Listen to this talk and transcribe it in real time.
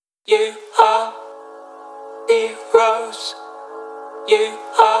You are heroes. You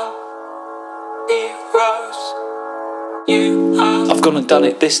are heroes. You are. I've gone and done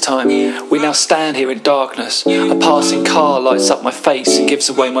it this time. We now stand here in darkness. A passing car lights up my face and gives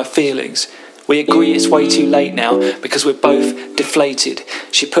away my feelings. We agree it's way too late now because we're both deflated.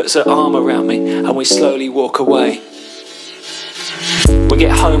 She puts her arm around me and we slowly walk away. We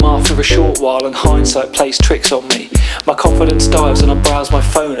get home after a short while and hindsight plays tricks on me. My confidence dives and I browse my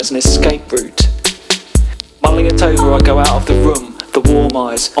phone as an escape route. Mulling it over, I go out of the room, the warm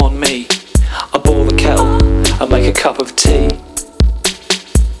eyes on me. I boil the kettle and make a cup of tea.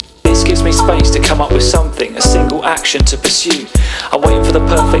 This gives me space to come up with something, a single action to pursue. I'm waiting for the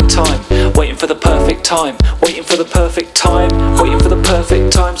perfect time, waiting for the perfect time, waiting for the perfect time, waiting for the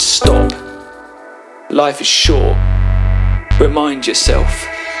perfect time to stop. Life is short. Remind yourself.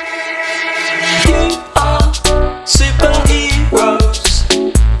 You are superheroes.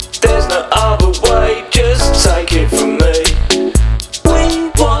 There's no other way, just take it from me.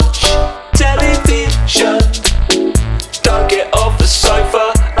 We watch television. Don't get off the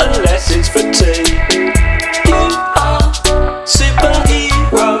sofa unless it's for tea. You are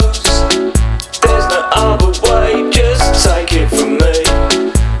superheroes. There's no other way, just take it from me.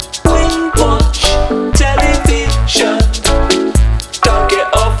 We watch television. Don't get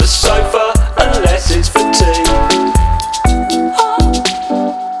off the sofa unless it's for tea.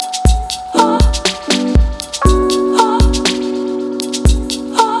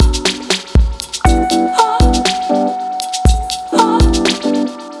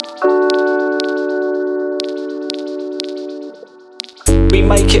 We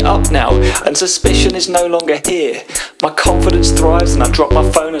make it up now, and suspicion is no longer here. My confidence thrives and I drop my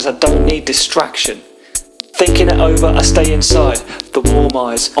phone as I don't need distraction. Thinking it over, I stay inside, the warm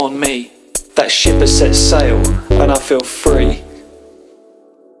eyes on me. That ship has set sail, and I feel free.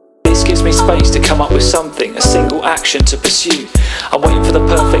 This gives me space to come up with something, a single action to pursue. I'm waiting for the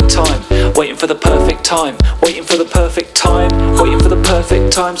perfect time, waiting for the perfect time, waiting for the perfect time, waiting for the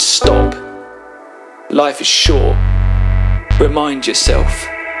perfect time to stop. Life is short. Remind yourself.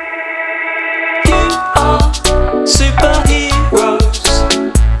 You are super